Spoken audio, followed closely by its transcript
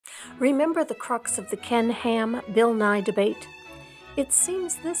Remember the crux of the Ken Ham-Bill Nye debate? It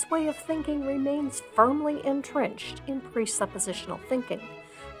seems this way of thinking remains firmly entrenched in presuppositional thinking,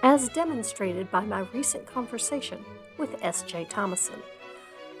 as demonstrated by my recent conversation with S.J. Thomason.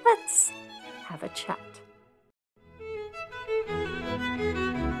 Let's have a chat.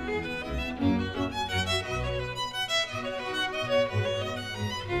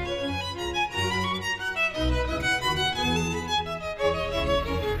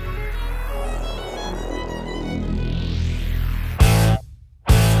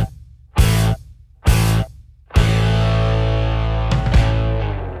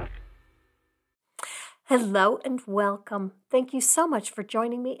 Hello and welcome. Thank you so much for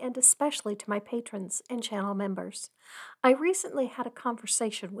joining me, and especially to my patrons and channel members. I recently had a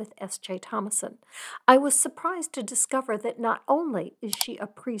conversation with S.J. Thomason. I was surprised to discover that not only is she a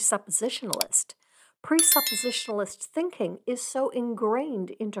presuppositionalist thinking is so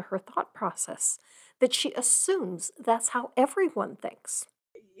ingrained into her thought process that she assumes that's how everyone thinks.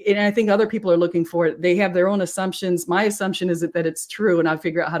 And I think other people are looking for it. They have their own assumptions. My assumption is that it's true, and I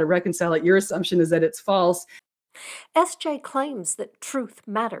figure out how to reconcile it. Your assumption is that it's false. S.J. claims that truth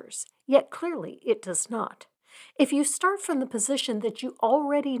matters, yet clearly it does not. If you start from the position that you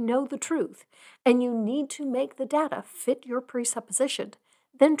already know the truth, and you need to make the data fit your presupposition,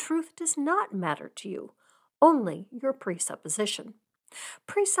 then truth does not matter to you, only your presupposition.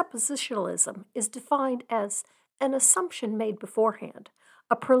 Presuppositionalism is defined as an assumption made beforehand,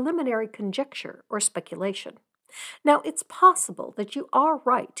 a preliminary conjecture or speculation. Now, it's possible that you are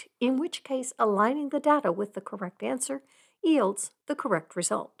right, in which case aligning the data with the correct answer yields the correct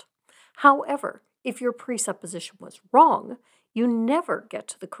result. However, if your presupposition was wrong, you never get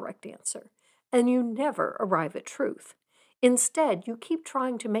to the correct answer, and you never arrive at truth. Instead, you keep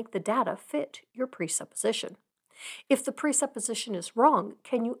trying to make the data fit your presupposition. If the presupposition is wrong,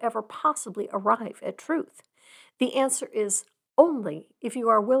 can you ever possibly arrive at truth? The answer is only if you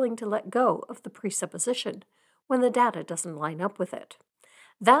are willing to let go of the presupposition when the data doesn't line up with it.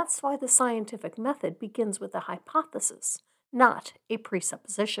 That's why the scientific method begins with a hypothesis, not a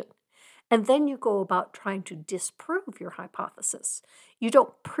presupposition. And then you go about trying to disprove your hypothesis. You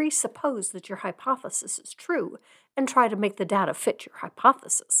don't presuppose that your hypothesis is true and try to make the data fit your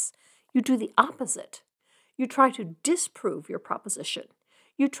hypothesis. You do the opposite. You try to disprove your proposition.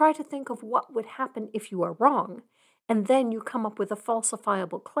 You try to think of what would happen if you are wrong, and then you come up with a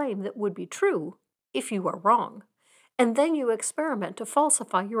falsifiable claim that would be true if you are wrong. And then you experiment to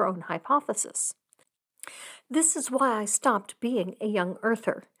falsify your own hypothesis. This is why I stopped being a young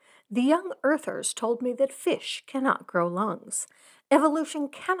earther. The young earthers told me that fish cannot grow lungs. Evolution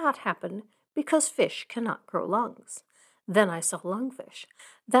cannot happen because fish cannot grow lungs. Then I saw lungfish.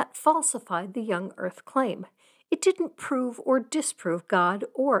 That falsified the young earth claim. It didn't prove or disprove God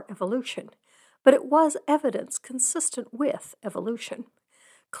or evolution, but it was evidence consistent with evolution.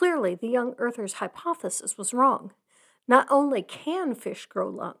 Clearly, the young earthers' hypothesis was wrong. Not only can fish grow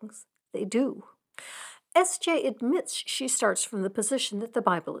lungs, they do. S.J. admits she starts from the position that the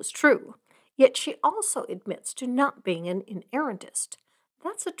Bible is true, yet she also admits to not being an inerrantist.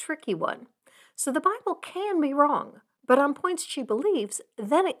 That's a tricky one. So the Bible can be wrong, but on points she believes,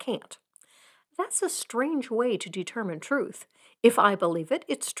 then it can't. That's a strange way to determine truth. If I believe it,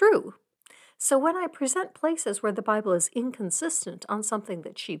 it's true. So when I present places where the Bible is inconsistent on something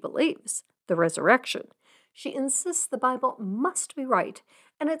that she believes, the resurrection, she insists the Bible must be right,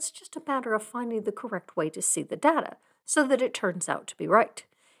 and it's just a matter of finding the correct way to see the data so that it turns out to be right.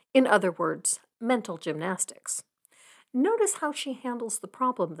 In other words, mental gymnastics. Notice how she handles the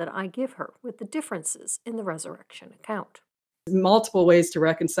problem that I give her with the differences in the resurrection account. Multiple ways to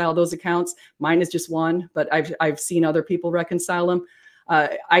reconcile those accounts. Mine is just one, but I've seen other people reconcile them.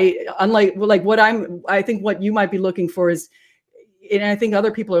 I think what you might be looking for is, and I think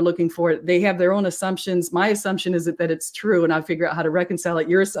other people are looking for it. They have their own assumptions. My assumption is that it's true, and I figure out how to reconcile it.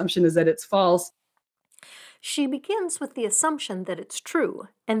 Your assumption is that it's false. She begins with the assumption that it's true,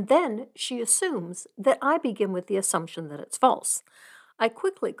 and then she assumes that I begin with the assumption that it's false. I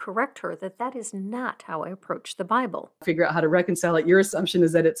quickly correct her that that is not how I approach the Bible. Figure out how to reconcile it. Your assumption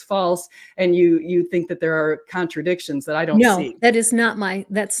is that it's false, and you think that there are contradictions that I don't see. No,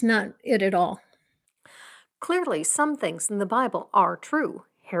 that's not it at all. Clearly, some things in the Bible are true.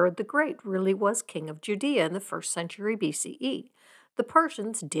 Herod the Great really was king of Judea in the 1st century BCE. The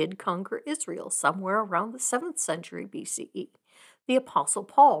Persians did conquer Israel somewhere around the 7th century BCE. The Apostle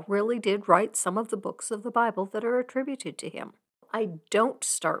Paul really did write some of the books of the Bible that are attributed to him. I don't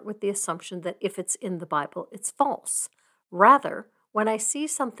start with the assumption that if it's in the Bible, it's false. Rather, when I see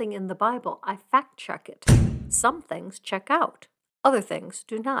something in the Bible, I fact check it. Some things check out. Other things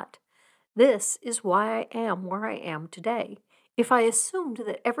do not. This is why I am where I am today. If I assumed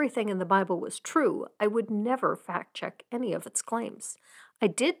that everything in the Bible was true, I would never fact check any of its claims. I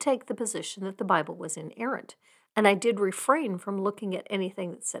did take the position that the Bible was inerrant, and I did refrain from looking at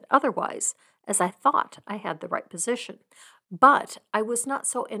anything that said otherwise, as I thought I had the right position. But I was not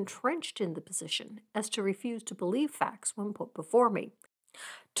so entrenched in the position as to refuse to believe facts when put before me,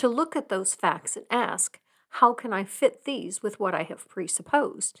 to look at those facts and ask, how can I fit these with what I have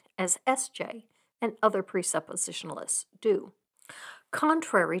presupposed, as S.J. and other presuppositionalists do?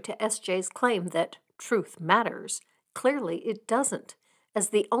 Contrary to S.J.'s claim that truth matters, clearly it doesn't, as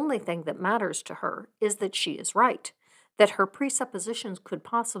the only thing that matters to her is that she is right, that her presuppositions could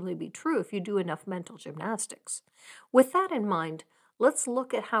possibly be true if you do enough mental gymnastics. With that in mind, let's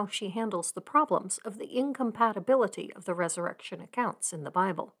look at how she handles the problems of the incompatibility of the resurrection accounts in the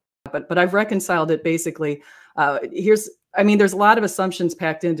Bible. But I've reconciled it basically. There's a lot of assumptions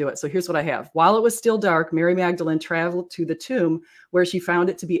packed into it. So here's what I have. While it was still dark, Mary Magdalene traveled to the tomb where she found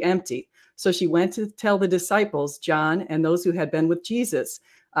it to be empty. So she went to tell the disciples, John, and those who had been with Jesus,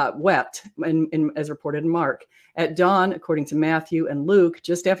 wept, as reported in Mark. At dawn, according to Matthew and Luke,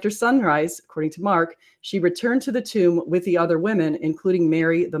 just after sunrise, according to Mark, she returned to the tomb with the other women, including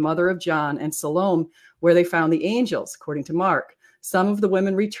Mary, the mother of John, and Salome, where they found the angels, according to Mark. Some of the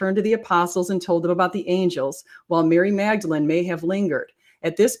women returned to the apostles and told them about the angels, while Mary Magdalene may have lingered.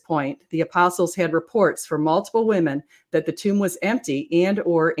 At this point, the apostles had reports from multiple women that the tomb was empty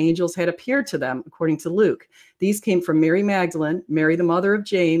and/or angels had appeared to them, according to Luke. These came from Mary Magdalene, Mary the mother of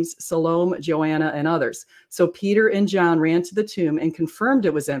James, Salome, Joanna, and others. So Peter and John ran to the tomb and confirmed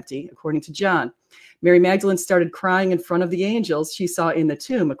it was empty, according to John. Mary Magdalene started crying in front of the angels she saw in the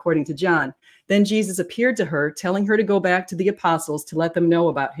tomb, according to John. Then Jesus appeared to her, telling her to go back to the apostles to let them know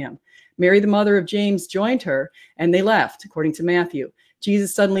about him. Mary, the mother of James, joined her, and they left, according to Matthew.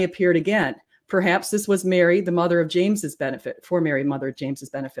 Jesus suddenly appeared again. Perhaps this was Mary, the mother of James's benefit, for Mary, mother of James's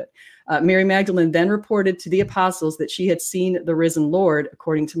benefit. Mary Magdalene then reported to the apostles that she had seen the risen Lord,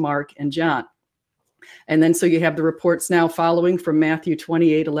 according to Mark and John. And then so you have the reports now following from Matthew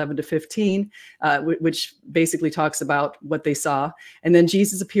 28:11-15, which basically talks about what they saw. And then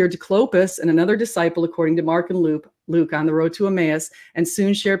Jesus appeared to Clopas and another disciple, according to Mark and Luke, on the road to Emmaus, and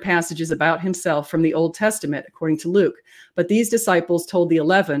soon shared passages about himself from the Old Testament, according to Luke. But these disciples told the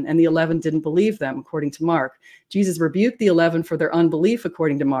 11, and the 11 didn't believe them, according to Mark. Jesus rebuked the 11 for their unbelief,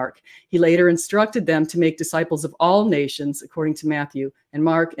 according to Mark. He later instructed them to make disciples of all nations, according to Matthew and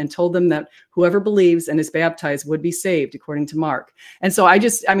Mark, and told them that whoever believes and is baptized would be saved, according to Mark. And so I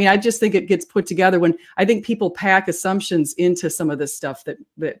just think it gets put together when I think people pack assumptions into some of this stuff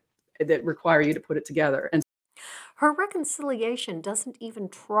that require you to put it together. And her reconciliation doesn't even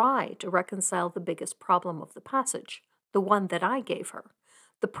try to reconcile the biggest problem of the passage, the one that I gave her,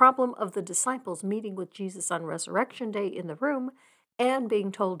 the problem of the disciples meeting with Jesus on Resurrection Day in the room and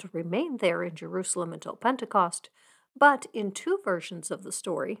being told to remain there in Jerusalem until Pentecost. But in two versions of the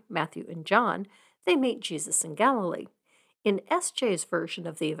story, Matthew and John, they meet Jesus in Galilee. In S.J.'s version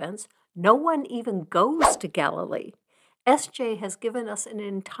of the events, no one even goes to Galilee. S.J. has given us an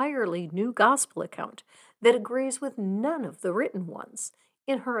entirely new gospel account that agrees with none of the written ones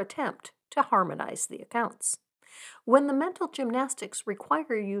in her attempt to harmonize the accounts. When the mental gymnastics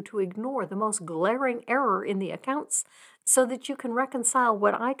require you to ignore the most glaring error in the accounts so that you can reconcile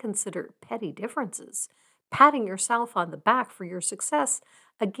what I consider petty differences, patting yourself on the back for your success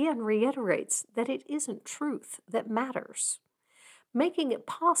again reiterates that it isn't truth that matters. Making it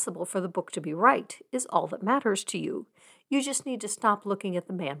possible for the book to be right is all that matters to you. You just need to stop looking at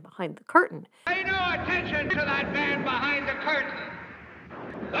the man behind the curtain. Pay no attention to that man behind the curtain.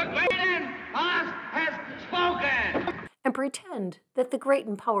 The great and Oz has spoken. And pretend that the great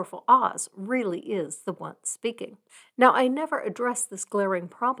and powerful Oz really is the one speaking. Now, I never addressed this glaring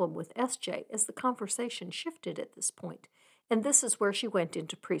problem with S.J. as the conversation shifted at this point, and this is where she went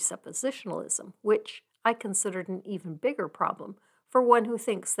into presuppositionalism, which I considered an even bigger problem for one who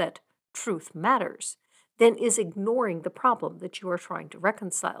thinks that truth matters, then is ignoring the problem that you are trying to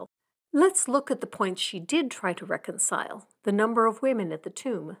reconcile. Let's look at the points she did try to reconcile: the number of women at the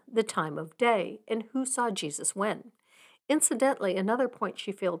tomb, the time of day, and who saw Jesus when. Incidentally, another point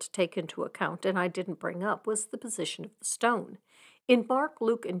she failed to take into account, and I didn't bring up, was the position of the stone. In Mark,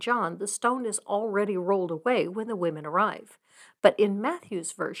 Luke, and John, the stone is already rolled away when the women arrive. But in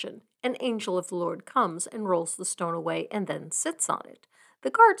Matthew's version, an angel of the Lord comes and rolls the stone away and then sits on it. The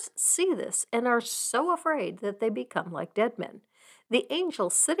guards see this and are so afraid that they become like dead men. The angel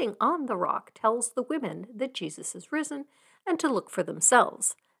sitting on the rock tells the women that Jesus is risen and to look for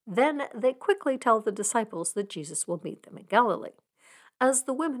themselves. Then they quickly tell the disciples that Jesus will meet them in Galilee. As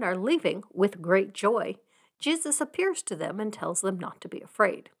the women are leaving with great joy, Jesus appears to them and tells them not to be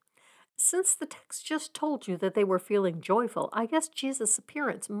afraid. Since the text just told you that they were feeling joyful, I guess Jesus'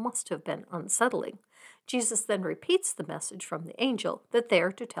 appearance must have been unsettling. Jesus then repeats the message from the angel that they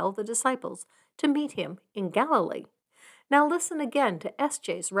are to tell the disciples to meet him in Galilee. Now listen again to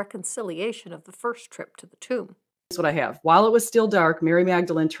SJ's reconciliation of the first trip to the tomb. Here's what I have. While it was still dark, Mary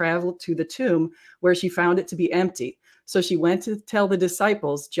Magdalene traveled to the tomb where she found it to be empty. So she went to tell the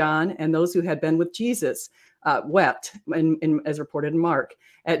disciples, John, and those who had been with Jesus, wept, as reported in Mark.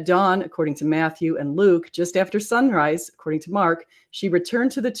 At dawn, according to Matthew and Luke, just after sunrise, according to Mark, she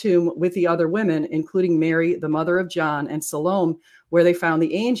returned to the tomb with the other women, including Mary, the mother of John, and Salome, where they found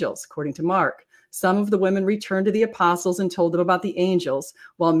the angels, according to Mark. Some of the women returned to the apostles and told them about the angels,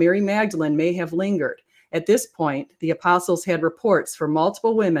 while Mary Magdalene may have lingered. At this point, the apostles had reports from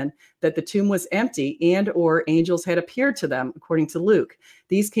multiple women that the tomb was empty and or angels had appeared to them, according to Luke.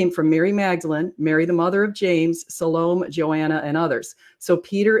 These came from Mary Magdalene, Mary the mother of James, Salome, Joanna, and others. So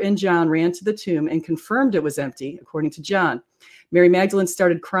Peter and John ran to the tomb and confirmed it was empty, according to John. Mary Magdalene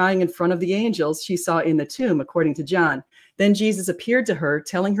started crying in front of the angels she saw in the tomb, according to John. Then Jesus appeared to her,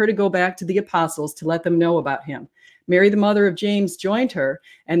 telling her to go back to the apostles to let them know about him. Mary, the mother of James, joined her,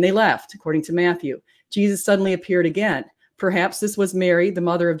 and they left, according to Matthew. Jesus suddenly appeared again. Perhaps this was Mary, the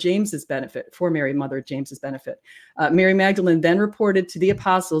mother of James's benefit, for Mary, mother of James's benefit. Mary Magdalene then reported to the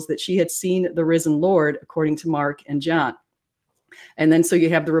apostles that she had seen the risen Lord, according to Mark and John. And then so you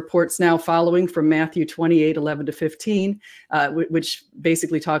have the reports now following from Matthew 28:11-15, which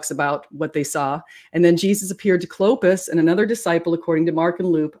basically talks about what they saw. And then Jesus appeared to Clopas and another disciple, according to Mark and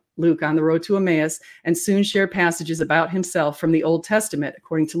Luke, on the road to Emmaus, and soon shared passages about himself from the Old Testament,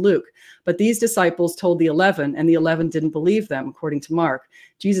 according to Luke. But these disciples told the 11, and the 11 didn't believe them, according to Mark.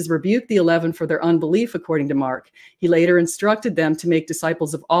 Jesus rebuked the 11 for their unbelief, according to Mark. He later instructed them to make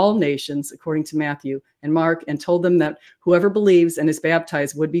disciples of all nations, according to Matthew and Mark, and told them that whoever believes and is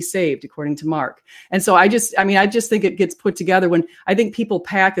baptized would be saved, according to Mark. And so I just think it gets put together when I think people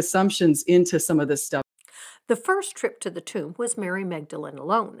pack assumptions into some of this stuff. The first trip to the tomb was Mary Magdalene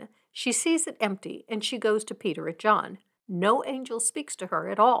alone. She sees it empty, and she goes to Peter and John. No angel speaks to her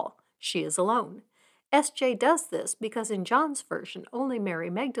at all. She is alone. SJ does this because in John's version, only Mary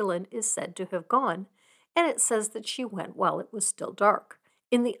Magdalene is said to have gone, and it says that she went while it was still dark.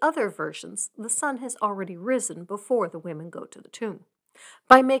 In the other versions, the sun has already risen before the women go to the tomb.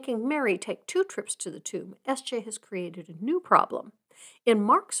 By making Mary take 2 trips to the tomb, SJ has created a new problem. In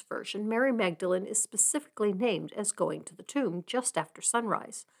Mark's version, Mary Magdalene is specifically named as going to the tomb just after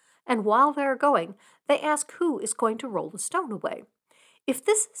sunrise, and while they're going, they ask who is going to roll the stone away. If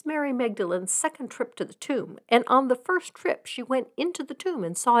this is Mary Magdalene's second trip to the tomb, and on the first trip she went into the tomb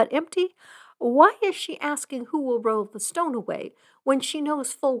and saw it empty, why is she asking who will roll the stone away when she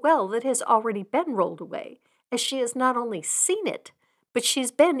knows full well that it has already been rolled away, as she has not only seen it, but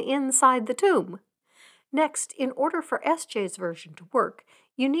she's been inside the tomb? Next, in order for SJ's version to work,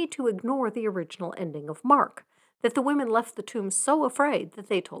 you need to ignore the original ending of Mark, that the women left the tomb so afraid that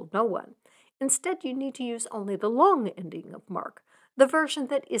they told no one. Instead, you need to use only the long ending of Mark, the version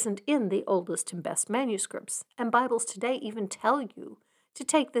that isn't in the oldest and best manuscripts, and Bibles today even tell you to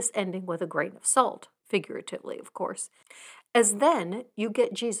take this ending with a grain of salt, figuratively, of course, as then you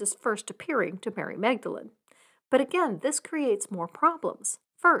get Jesus first appearing to Mary Magdalene. But again, this creates more problems.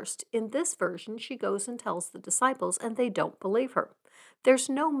 First, in this version, she goes and tells the disciples, and they don't believe her. There's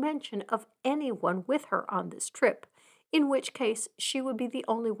no mention of anyone with her on this trip, in which case she would be the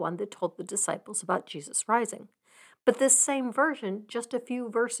only one that told the disciples about Jesus rising. But this same version, just a few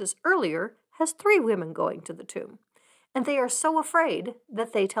verses earlier, has 3 women going to the tomb, and they are so afraid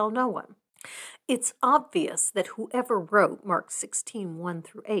that they tell no one. It's obvious that whoever wrote Mark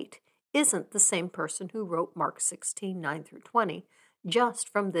 16:1-8 isn't the same person who wrote Mark 16:9-20, just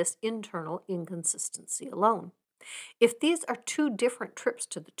from this internal inconsistency alone. If these are 2 different trips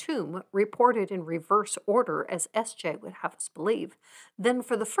to the tomb, reported in reverse order as SJ would have us believe, then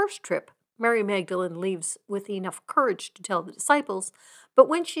for the first trip, Mary Magdalene leaves with enough courage to tell the disciples, but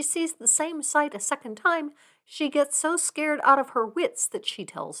when she sees the same sight a second time, she gets so scared out of her wits that she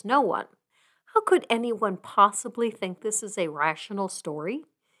tells no one. How could anyone possibly think this is a rational story?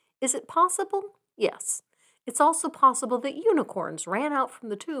 Is it possible? Yes. It's also possible that unicorns ran out from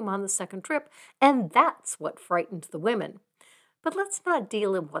the tomb on the second trip, and that's what frightened the women. But let's not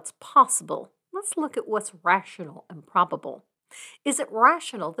deal in what's possible. Let's look at what's rational and probable. Is it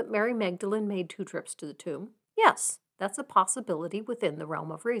rational that Mary Magdalene made 2 trips to the tomb? Yes, that's a possibility within the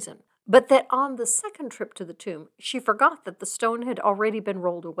realm of reason. but that on the second trip to the tomb, she forgot that the stone had already been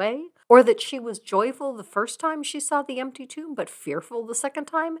rolled away, or that she was joyful the first time she saw the empty tomb, but fearful the second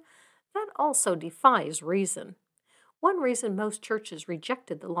time, that also defies reason. One reason most churches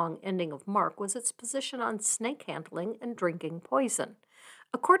rejected the long ending of Mark was its position on snake handling and drinking poison.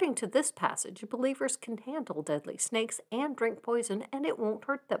 According to this passage, believers can handle deadly snakes and drink poison, and it won't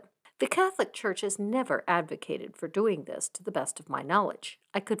hurt them. The Catholic Church has never advocated for doing this, to the best of my knowledge.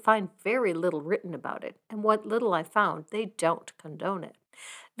 I could find very little written about it, and what little I found, they don't condone it.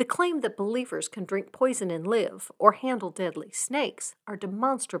 The claim that believers can drink poison and live, or handle deadly snakes, are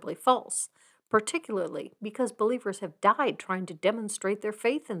demonstrably false, particularly because believers have died trying to demonstrate their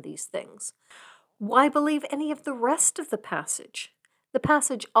faith in these things. Why believe any of the rest of the passage? The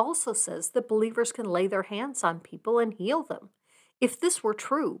passage also says that believers can lay their hands on people and heal them. If this were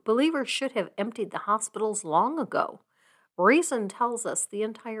true, believers should have emptied the hospitals long ago. Reason tells us the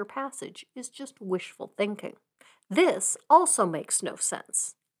entire passage is just wishful thinking. This also makes no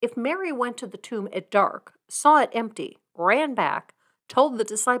sense. If Mary went to the tomb at dark, saw it empty, ran back, told the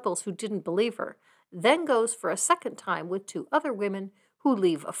disciples who didn't believe her, then goes for a second time with 2 other women who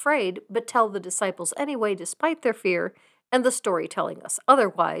leave afraid but tell the disciples anyway despite their fear, and the story telling us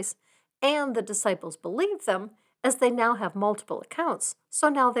otherwise, and the disciples believe them, as they now have multiple accounts, so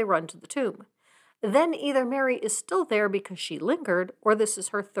now they run to the tomb. Then either Mary is still there because she lingered, or this is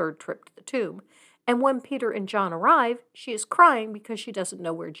her 3rd trip to the tomb, and when Peter and John arrive, she is crying because she doesn't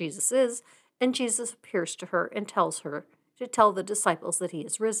know where Jesus is, and Jesus appears to her and tells her to tell the disciples that he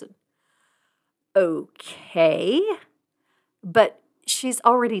is risen. Okay, but she's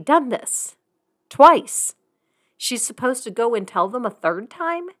already done this twice. She's supposed to go and tell them a 3rd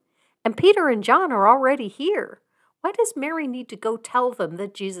time? And Peter and John are already here. Why does Mary need to go tell them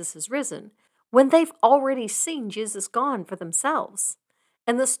that Jesus is risen when they've already seen Jesus gone for themselves?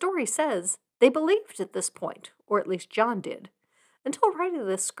 And the story says they believed at this point, or at least John did. Until writing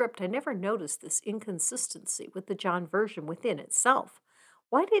this script, I never noticed this inconsistency with the John version within itself.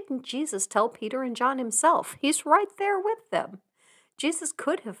 Why didn't Jesus tell Peter and John himself? He's right there with them. Jesus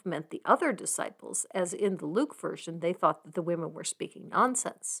could have meant the other disciples, as in the Luke version they thought that the women were speaking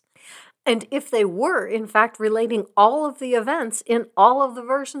nonsense. And if they were, in fact, relating all of the events in all of the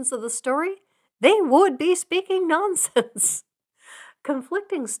versions of the story, they would be speaking nonsense.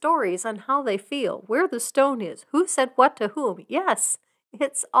 Conflicting stories on how they feel, where the stone is, who said what to whom, yes,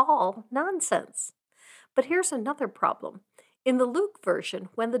 it's all nonsense. But here's another problem. In the Luke version,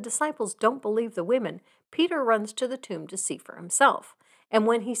 when the disciples don't believe the women, Peter runs to the tomb to see for himself. And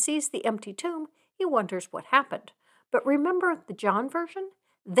when he sees the empty tomb, he wonders what happened. But remember the John version?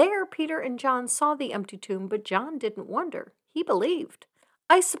 There, Peter and John saw the empty tomb, but John didn't wonder. He believed.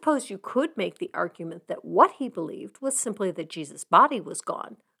 I suppose you could make the argument that what he believed was simply that Jesus' body was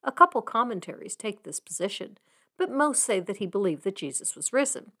gone. A couple commentaries take this position, but most say that he believed that Jesus was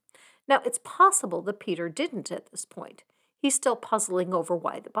risen. Now, it's possible that Peter didn't at this point. He's still puzzling over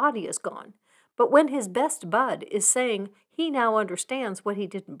why the body is gone. But when his best bud is saying he now understands what he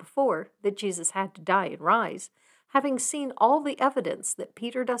didn't before, that Jesus had to die and rise, having seen all the evidence that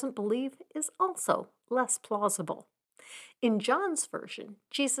Peter doesn't believe is also less plausible. In John's version,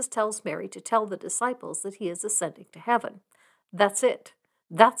 Jesus tells Mary to tell the disciples that he is ascending to heaven. That's it.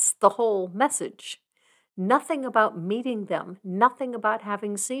 That's the whole message. Nothing about meeting them, nothing about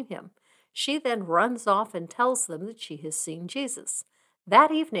having seen him. She then runs off and tells them that she has seen Jesus.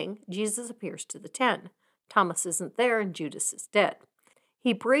 That evening, Jesus appears to the 10. Thomas isn't there and Judas is dead.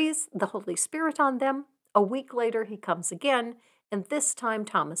 He breathes the Holy Spirit on them. A week later, he comes again, and this time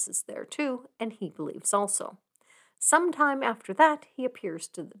Thomas is there too, and he believes also. Sometime after that, he appears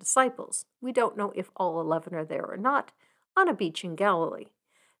to the disciples. We don't know if all 11 are there or not, on a beach in Galilee.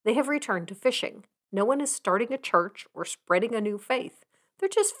 They have returned to fishing. No one is starting a church or spreading a new faith. They're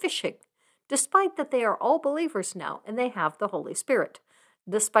just fishing, despite that they are all believers now and they have the Holy Spirit,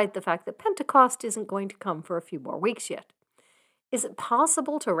 despite the fact that Pentecost isn't going to come for a few more weeks yet. Is it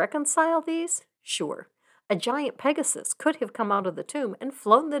possible to reconcile these? Sure. A giant Pegasus could have come out of the tomb and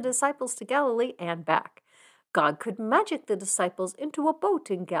flown the disciples to Galilee and back. God could magic the disciples into a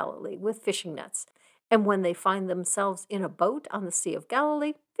boat in Galilee with fishing nets. And when they find themselves in a boat on the Sea of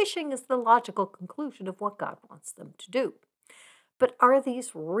Galilee, fishing is the logical conclusion of what God wants them to do. But are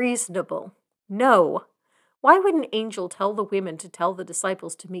these reasonable? No. Why would an angel tell the women to tell the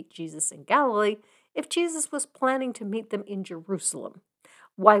disciples to meet Jesus in Galilee if Jesus was planning to meet them in Jerusalem?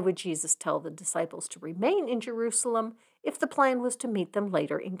 Why would Jesus tell the disciples to remain in Jerusalem if the plan was to meet them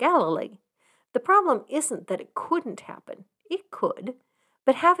later in Galilee? The problem isn't that it couldn't happen. It could.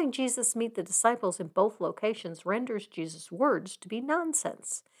 But having Jesus meet the disciples in both locations renders Jesus' words to be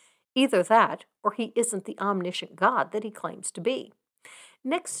nonsense. Either that, or he isn't the omniscient God that he claims to be.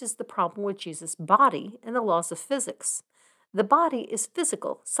 Next is the problem with Jesus' body and the laws of physics. The body is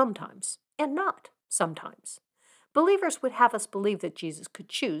physical sometimes, and not sometimes. Believers would have us believe that Jesus could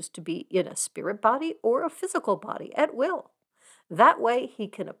choose to be in a spirit body or a physical body at will. That way, he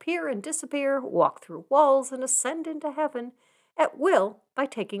can appear and disappear, walk through walls, and ascend into heaven at will by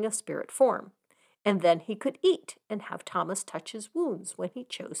taking a spirit form. And then he could eat and have Thomas touch his wounds when he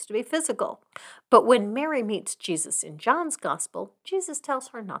chose to be physical. But when Mary meets Jesus in John's Gospel, Jesus tells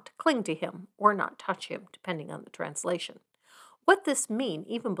her not to cling to him or not touch him, depending on the translation. What this means,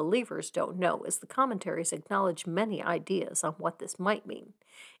 even believers don't know, as the commentaries acknowledge many ideas on what this might mean.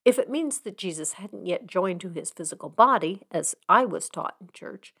 If it means that Jesus hadn't yet joined to his physical body, as I was taught in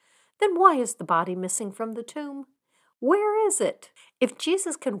church, then why is the body missing from the tomb? Where is it? If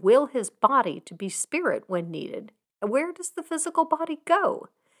Jesus can will his body to be spirit when needed, where does the physical body go?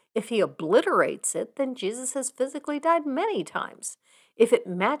 If he obliterates it, then Jesus has physically died many times. If it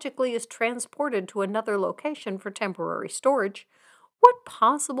magically is transported to another location for temporary storage, what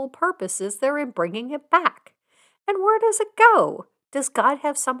possible purpose is there in bringing it back? And where does it go? Does God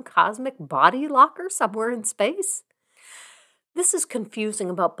have some cosmic body locker somewhere in space? This is confusing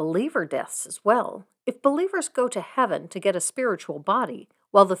about believer deaths as well. If believers go to heaven to get a spiritual body,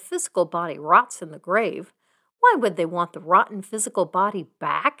 while the physical body rots in the grave, why would they want the rotten physical body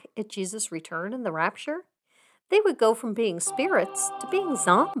back at Jesus' return in the rapture? They would go from being spirits to being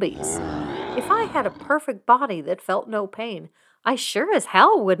zombies. If I had a perfect body that felt no pain, I sure as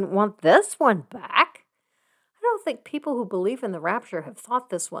hell wouldn't want this one back. I don't think people who believe in the rapture have thought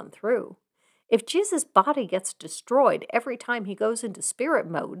this one through. If Jesus' body gets destroyed every time he goes into spirit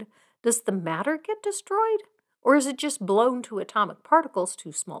mode, does the matter get destroyed? Or is it just blown to atomic particles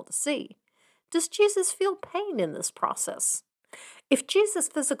too small to see? Does Jesus feel pain in this process? If Jesus'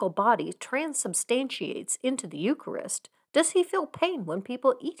 physical body transubstantiates into the Eucharist, does he feel pain when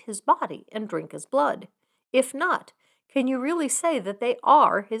people eat his body and drink his blood? If not, can you really say that they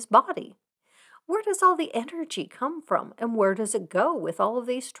are his body? Where does all the energy come from, and where does it go with all of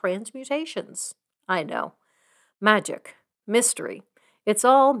these transmutations? I know. Magic. Mystery. It's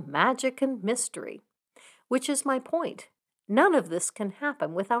all magic and mystery. Which is my point. None of this can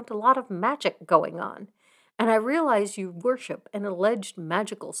happen without a lot of magic going on. And I realize you worship an alleged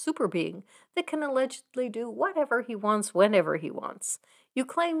magical superbeing that can allegedly do whatever he wants whenever he wants. You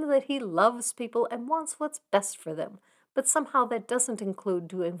claim that he loves people and wants what's best for them, but somehow that doesn't include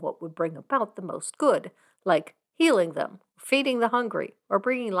doing what would bring about the most good, like healing them, feeding the hungry, or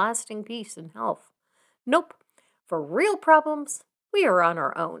bringing lasting peace and health. Nope. For real problems, we are on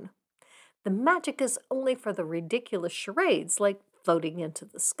our own. The magic is only for the ridiculous charades like floating into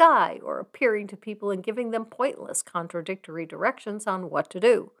the sky or appearing to people and giving them pointless contradictory directions on what to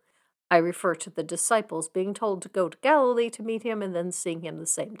do. I refer to the disciples being told to go to Galilee to meet him and then seeing him the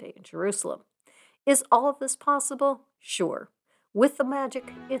same day in Jerusalem. Is all of this possible? Sure. With the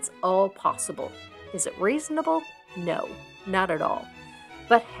magic, it's all possible. Is it reasonable? No, not at all.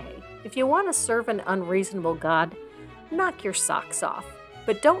 But hey, if you want to serve an unreasonable God, knock your socks off.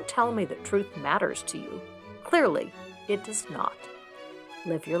 But don't tell me that truth matters to you. Clearly, it does not.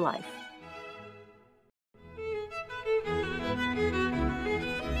 Live your life.